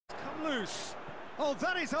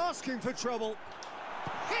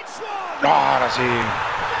Ahora sí.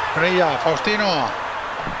 Asprilla, Faustino.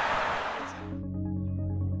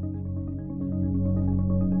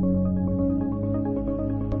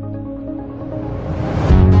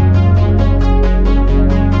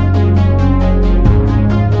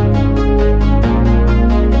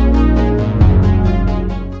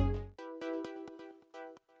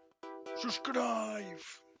 Subscribe.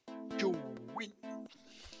 You win.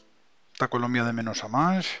 Está Colombia de menos a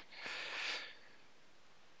más.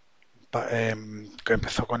 Que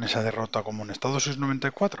empezó con esa derrota como en Estados Unidos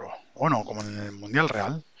 94, bueno, como en el Mundial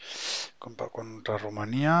Real, contra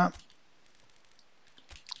Rumanía.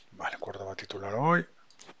 Vale, Córdoba titular hoy.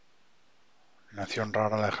 Nación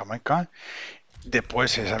rara la de Jamaica.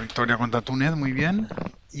 Después esa victoria contra Túnez, muy bien.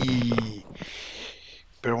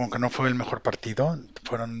 Pero aunque no fue el mejor partido,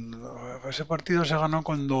 ese partido se ganó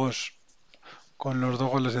con los dos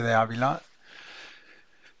goles de Ávila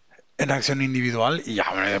en acción individual y ya,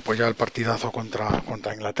 bueno, después ya el partidazo contra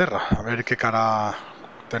Inglaterra. A ver qué cara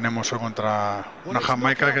tenemos hoy contra una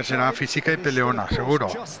Jamaica que será física y peleona, seguro.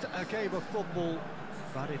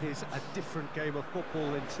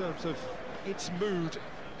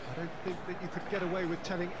 I don't think that you could get away with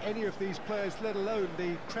telling any of these players, let alone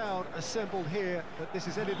the crowd assembled here, that this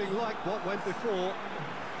is anything like what went before.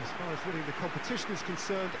 As far as winning the competition is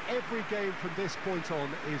concerned, every game from this point on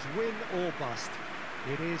is win or bust.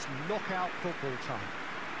 It is knockout football time.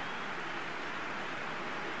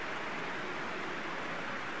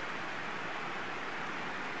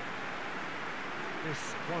 This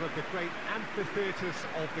is one of the great amphitheatres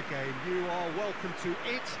of the game. You are welcome to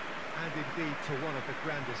it, and indeed to one of the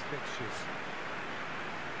grandest fixtures.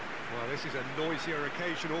 Well, this is a noisier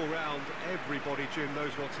occasion all round. Everybody, Jim,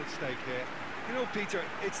 knows what's at stake here. You know, Peter,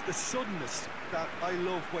 it's the suddenness that I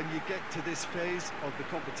love when you get to this phase of the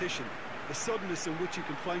competition. The suddenness in which you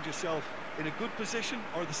can find yourself in a good position,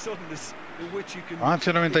 or the suddenness in which you can...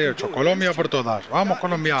 Francia 98, Colombia por todas. Vamos,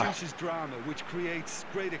 Colombia. That introduces drama, which creates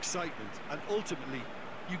great excitement, and ultimately,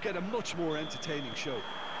 you get a much more entertaining show.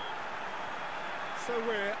 So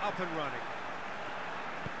we're up and running.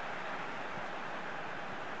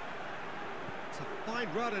 It's a fine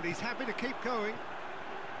run and he's happy to keep going.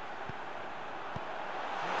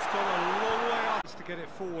 It's gone a long way up to get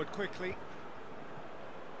it forward quickly.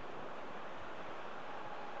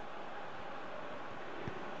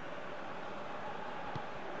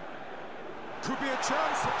 Could be a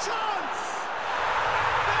chance, a chance!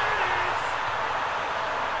 There it is!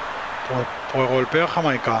 Pues golpeo a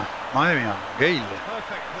Jamaica. Madre mía, Gale.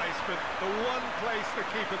 Perfect placement, the one place the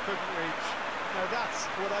keeper couldn't reach. Now that's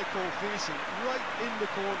what I call finishing, right in the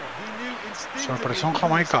corner. He knew instinctively Sorpresón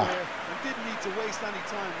Jamaica. And didn't need to waste any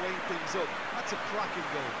time weighing things up. That's a cracking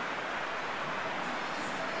goal.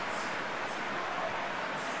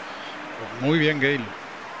 Pues muy bien, Gale.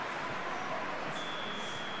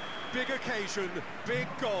 Big occasion, big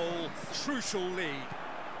goal, crucial lead.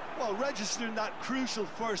 Well, registering that crucial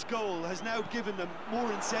first goal has now given them more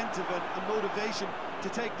incentive and motivation to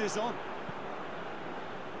take this on.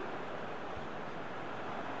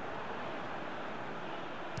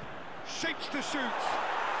 Shapes to shoot.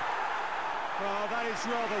 Well, that is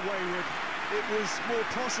rather wayward. It was more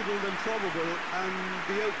possible than probable, and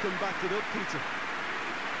the outcome backed it up, Peter.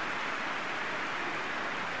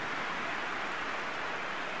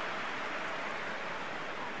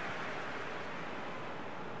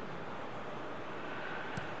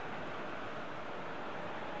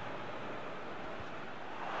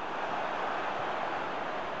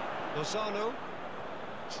 Lozano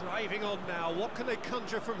driving on now. What can they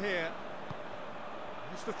conjure from here?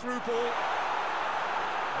 It's the through ball,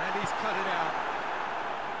 and he's cut it out.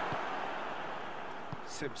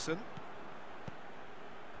 Simpson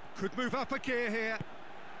could move up a gear here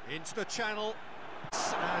into the channel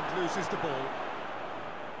and loses the ball.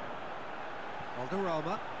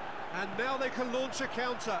 Valderrama, and now they can launch a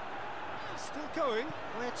counter. Still going.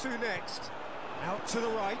 Where to next? Out to the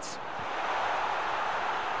right.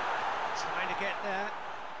 Trying to get there.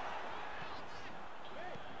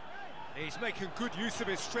 He's making good use of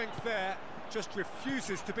his strength there. Just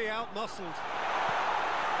refuses to be out-muscled.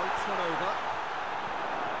 Floats one over.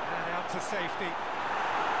 And out to safety.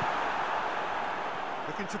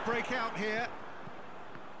 Looking to break out here.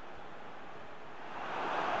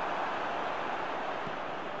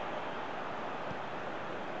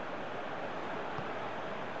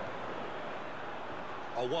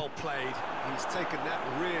 Oh, well played. He's taken that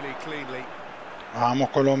really cleanly. Vamos,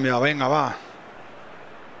 Colombia, venga, va.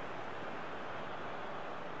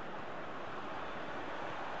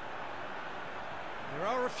 There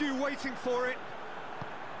are a few waiting for it.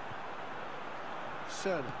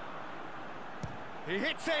 Cerner. He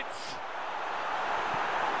hits it!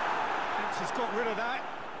 Fence has got rid of that.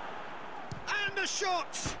 And a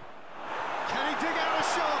shot! Can he dig out a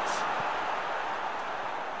shot?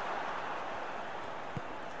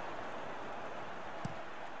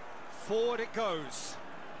 Forward it goes.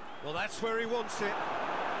 Well, that's where he wants it.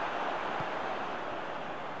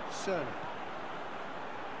 Cerner.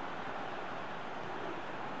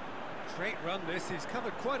 Great run this, he's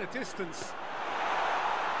covered quite a distance.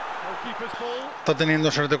 Goalkeeper's ball. Está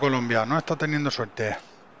teniendo suerte Colombia, no está teniendo suerte.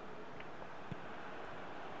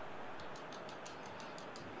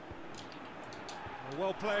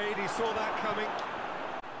 Well played, he saw that coming.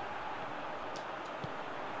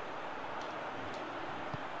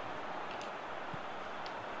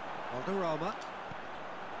 Valderrama.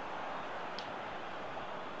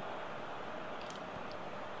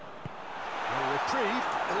 Well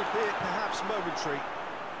retrieved, albeit perhaps momentary.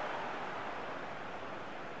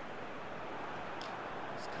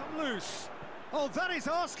 It's come loose. Oh, that is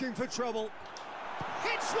asking for trouble.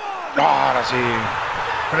 Hits one! Ahora sí.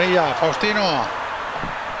 Asprilla, Faustino.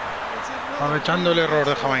 Aprovechando el error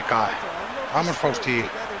de Jamaica. Vamos, Fausti.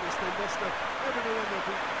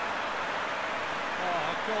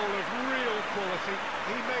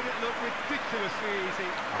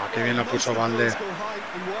 Ah, qué bien lo puso Valde.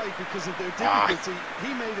 Ah,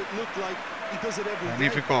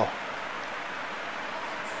 magnífico.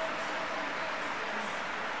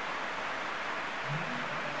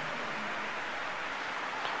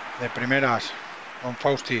 De primeras, con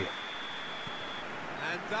Fausti.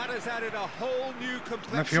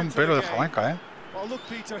 Me fío un pelo de Jamaica, con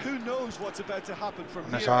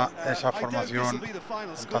esa formación,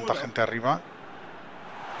 con tanta gente arriba.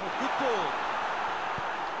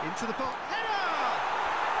 Into the box. Header!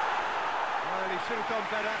 Well, he should have done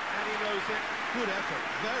better, and he knows it. Good effort,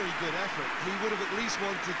 very good effort. He would have at least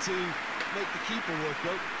wanted to make the keeper work,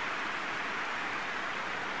 though.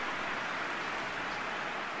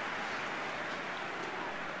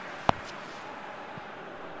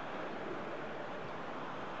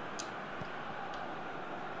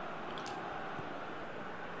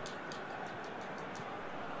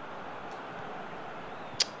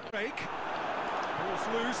 Break. Ball's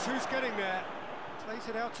loose, who's getting there? Plays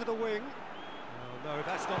it out to the wing. Oh, no,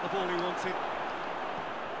 that's not the ball he wanted.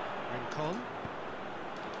 Rincon.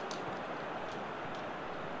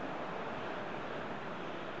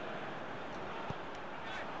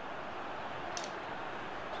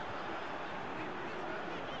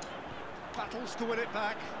 Battles to win it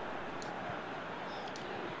back.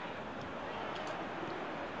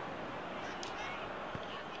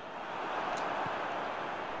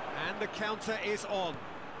 The counter is on.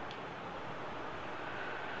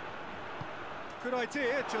 Good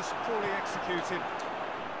idea, just poorly executed.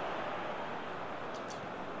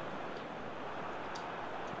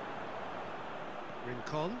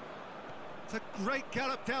 Rincon. It's a great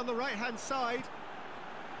gallop down the right-hand side.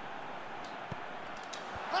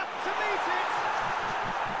 Up to meet it.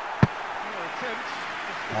 No attempt.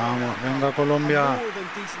 Vamos, venga Colombia. A more than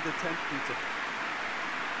decent attempt, Peter.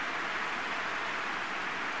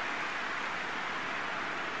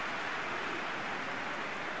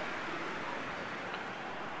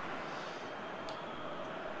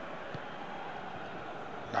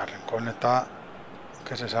 La Rincón está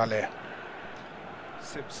que se sale.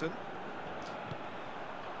 Simpson.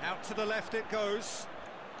 Out to the left it goes.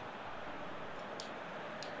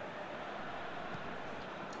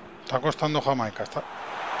 Está costando Jamaica, está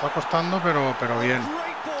costando, pero bien.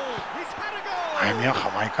 Ay mía,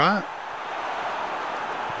 Jamaica.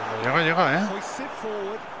 Cuando llega,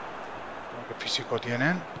 Qué físico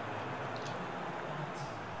tienen.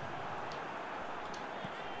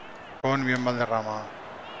 Con bien Valderrama.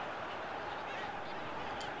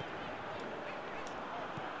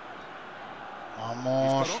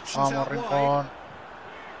 Vamos, Rincón.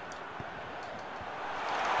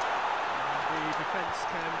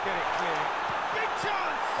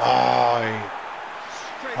 Ay,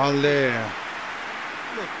 Valde.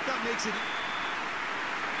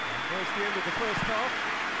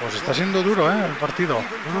 Pues está siendo duro, el partido.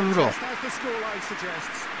 Duro.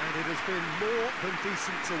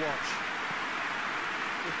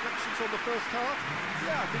 Reflections on the first half?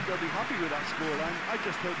 Yeah, I think they'll be happy with that scoreline. I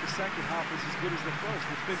just hope the second half is as good as the first.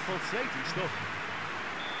 It's been pulsating stuff.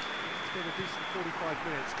 It's been a decent 45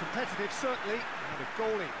 minutes. Competitive, certainly, and a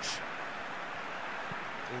goal each.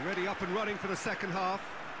 Already up and running for the second half.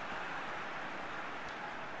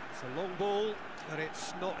 It's a long ball, but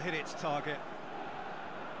it's not hit its target.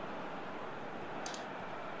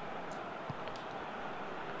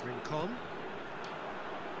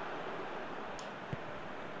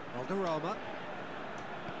 Valderrama.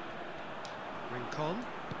 Rincon.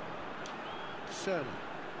 Cerner.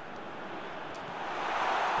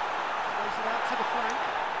 Plays it out to the flank.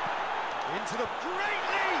 Into the great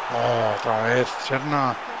lead! Oh, otra vez,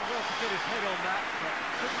 Serna. Done well to get his head on that, but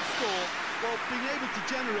couldn't score. Well, being able to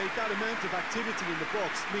generate that amount of activity in the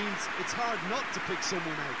box means it's hard not to pick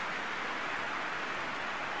someone out.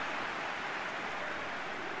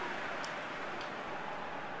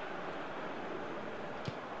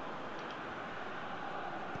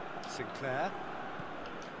 Sinclair.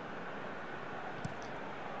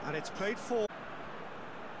 And it's played for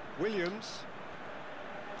Williams.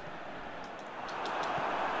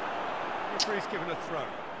 Referee's given a throw.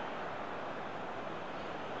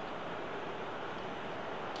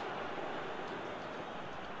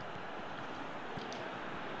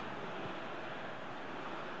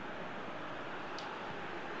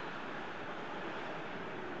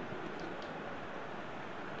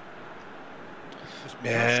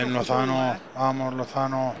 Bien, Lozano. Vamos,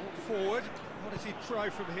 Lozano. Forward. What does he try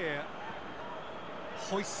from here?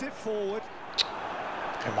 Hoists it forward.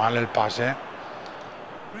 Qué mal el pase.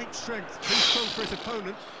 Great strength. Too strong for his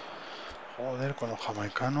opponent. Joder, con los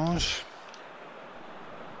jamaicanos.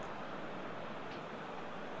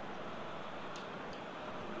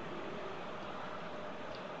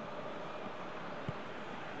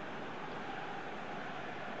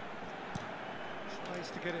 Tries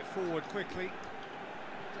to get it forward quickly.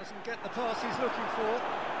 Doesn't get the pass he's looking for.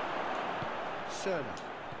 Cerner.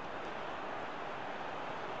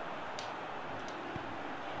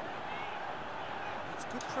 It's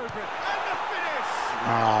good progress. And the finish!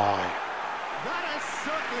 Ay. That has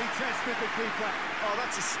certainly tested the keeper. Oh,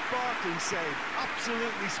 that's a sparkling save.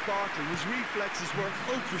 Absolutely sparkling. His reflexes were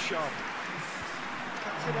ultra sharp.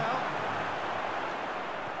 Cuts it out.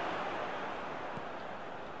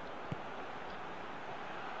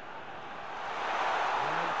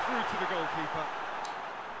 And through to the goalkeeper.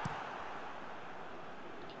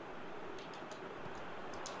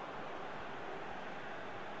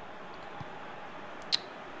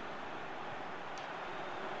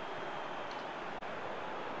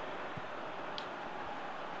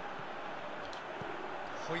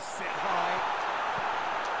 Hoists it high.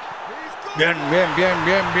 He's got Bien, it! bien, bien,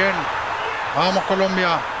 bien, bien. Vamos,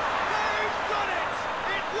 Colombia. They've done it!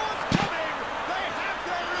 It was coming! They have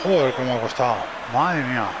their Joder, cómo ha costado. Madre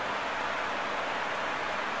mía.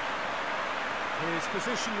 His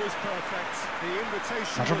position was perfect. The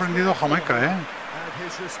invitation Me ha was sorprendido there for Jamaica, him, ¿eh? and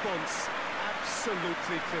his response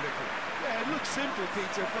absolutely clinical. Yeah, it looks simple,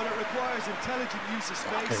 Peter, but it requires intelligent use of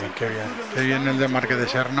space. Qué bien, and qué bien. good Qué bien el understanding de to marque de pull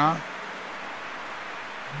it off. Serna.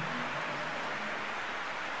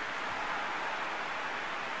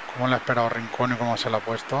 Cómo le ha esperado Rincón y cómo se le ha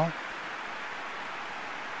puesto.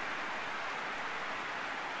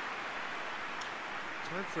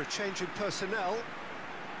 Time for a change in personnel.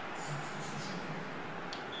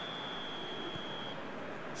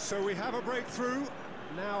 So we have a breakthrough.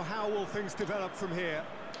 Now how will things develop from here?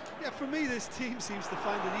 Yeah, for me, this team seems to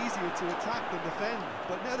find it easier to attack than defend,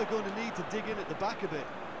 but now they're going to need to dig in at the back a bit.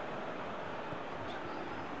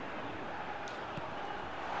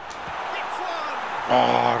 It's one!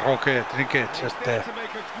 Oh, Roque, Trinquets, He's there este. to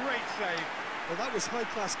make a great save. Well, that was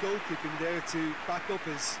high-class goalkeeping there to back up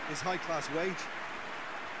his high-class wage.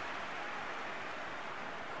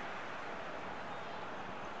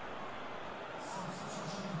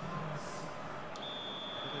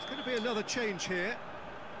 There's going to be another change here.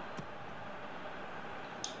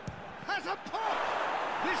 Has a pop!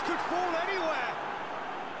 This could fall anywhere!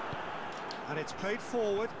 And it's played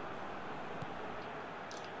forward.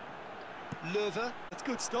 Löwe, that's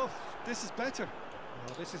good stuff. This is better.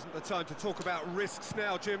 Well, this isn't the time to talk about risks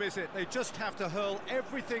now, Jim, is it? They just have to hurl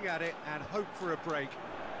everything at it and hope for a break.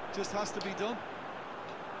 Just has to be done.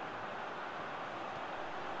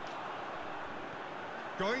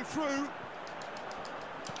 Going through.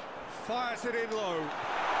 Fires it in low.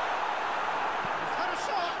 He's had a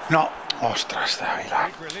shot! No, ostras, de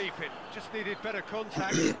Ávila. Great relief, it just needed better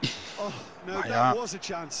contact. Oh, no, Vaya. that was a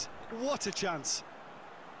chance. What a chance.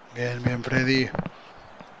 Bien, bien, Freddy.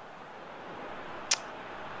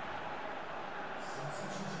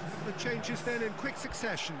 The changes then in quick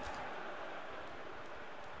succession.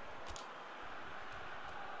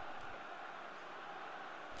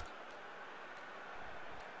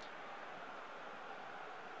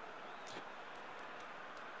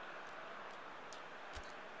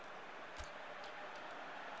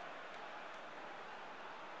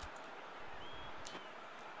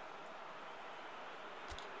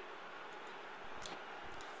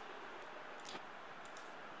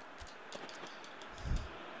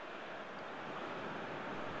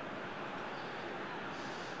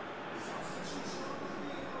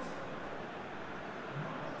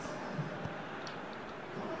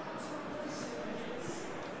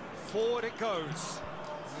 Forward it goes.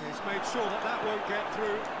 He's made sure that that won't get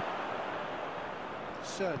through.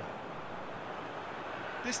 Cerner.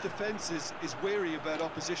 This defence is wary about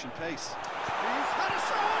opposition pace. He's had a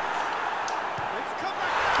shot! It's come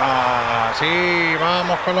back. Ah, sí,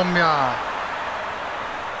 vamos Colombia.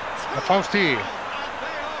 A Fausti. And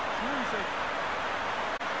they are cruising.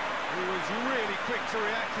 He was really quick to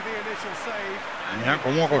react to the initial save. Mira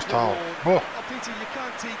cómo ha costado. Oh. Peter, you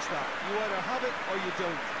can't teach that. You either have it or you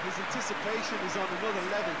don't. His anticipation is on another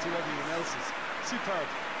level to everyone else's. Superb.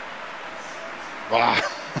 Bah.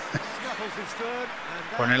 Snuffles his third, and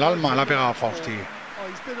Con el alma la ha pegado Fausti. Oh,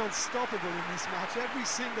 he's been unstoppable in this match. Every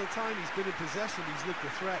single time he's been in possession, he's looked a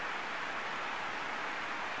threat.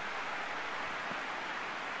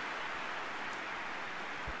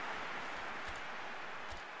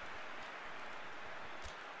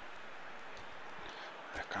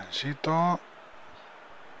 Descansito.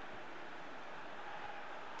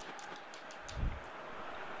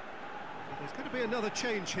 there's going to be another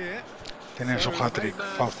change here. Tiene su hat-trick,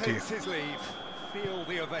 Fausti. Takes his leave. Feel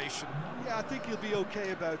the ovation. Yeah, I think he'll be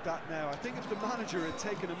okay about that now. I think if the manager had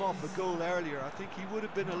taken him off a goal earlier, I think he would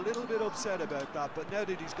have been a little bit upset about that. But now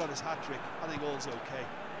that he's got his hat-trick, I think all's okay.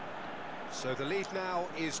 So the lead now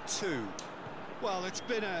is 2. Well, it's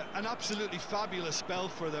been an absolutely fabulous spell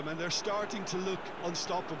for them, and they're starting to look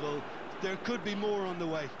unstoppable. There could be more on the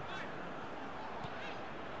way.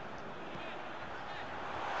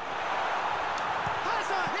 Has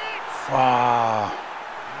a hit! Ah,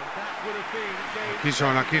 And that would have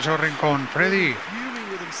been la quiso Rincón. Freddy. Fuming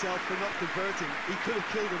with himself for not converting. He could have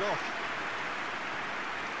killed it off.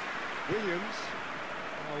 Williams.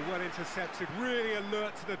 Oh, well intercepted. Really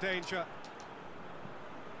alert to the danger.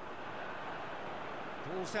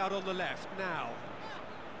 Ball's out on the left now.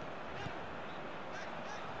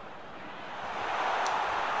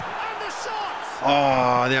 And the shot!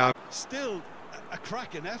 Ah, ya. Still a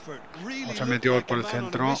cracking effort. Really Se looked metió like por a el man on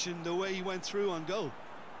a centro. mission the way he went through on goal.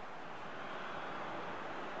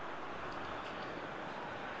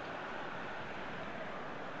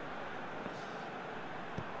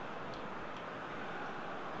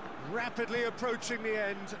 Rapidly approaching the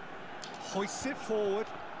end. Hoists it forward.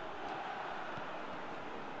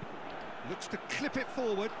 Looks to clip it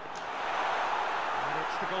forward. And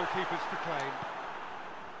it's the goalkeepers to claim.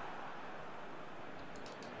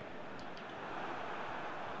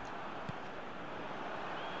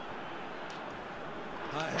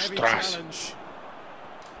 A heavy Ostras. challenge.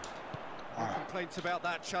 No complaints about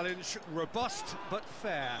that challenge. Robust but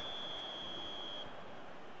fair.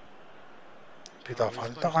 Pita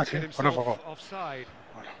falta casi. Fuera poco. Offside.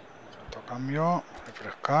 Bueno, otro cambio.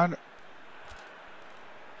 Refrescar.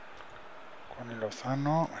 Con el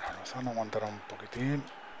Lozano. Bueno, Lozano aguantará un poquitín.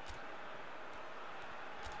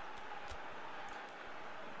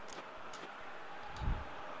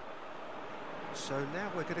 So now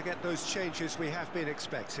we're going to get those changes we have been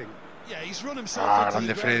expecting. Yeah, he's run himself into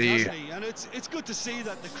the grande ground, Freddy. hasn't he? And it's good to see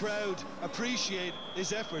that the crowd appreciate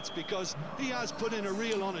his efforts, because he has put in a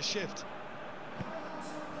real honest shift.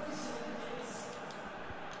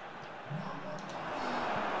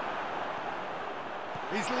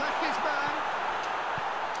 He's left his man.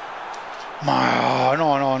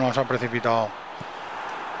 No, se ha precipitado.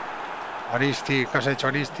 Aristi, ¿qué has hecho,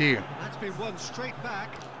 Aristi? That's been won straight back.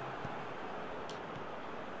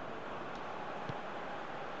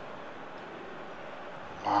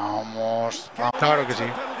 Vamos. Ah, claro que sí.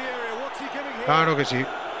 Penalty area. What's he giving here? Claro que sí.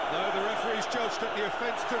 No, the referee's judged that the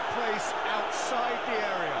offence took place outside the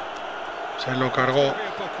area. Se lo cargó.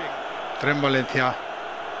 Area booking. Tren Valencia.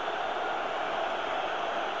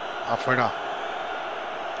 Afuera.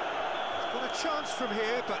 He's got a chance from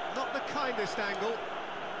here, but not the kindest angle.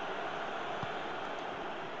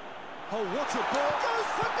 Oh, what a ball! Goes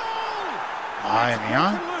for goal! Madre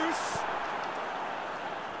mía. Broken loose.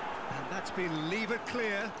 And that's been levered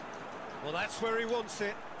clear. Well, that's where he wants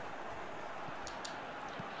it.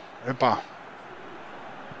 Epa.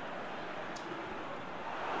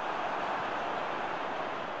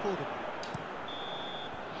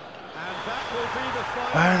 And that will be the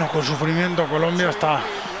final. Bueno, con sufrimiento Colombia está.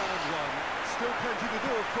 Still plenty to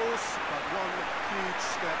do, of course, but one huge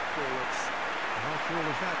step forwards. After all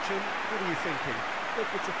of that, Jim, what are you thinking? Look,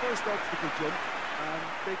 it's a first obstacle jump, and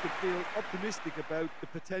they could feel optimistic about the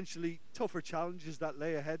potentially tougher challenges that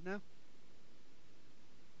lay ahead now.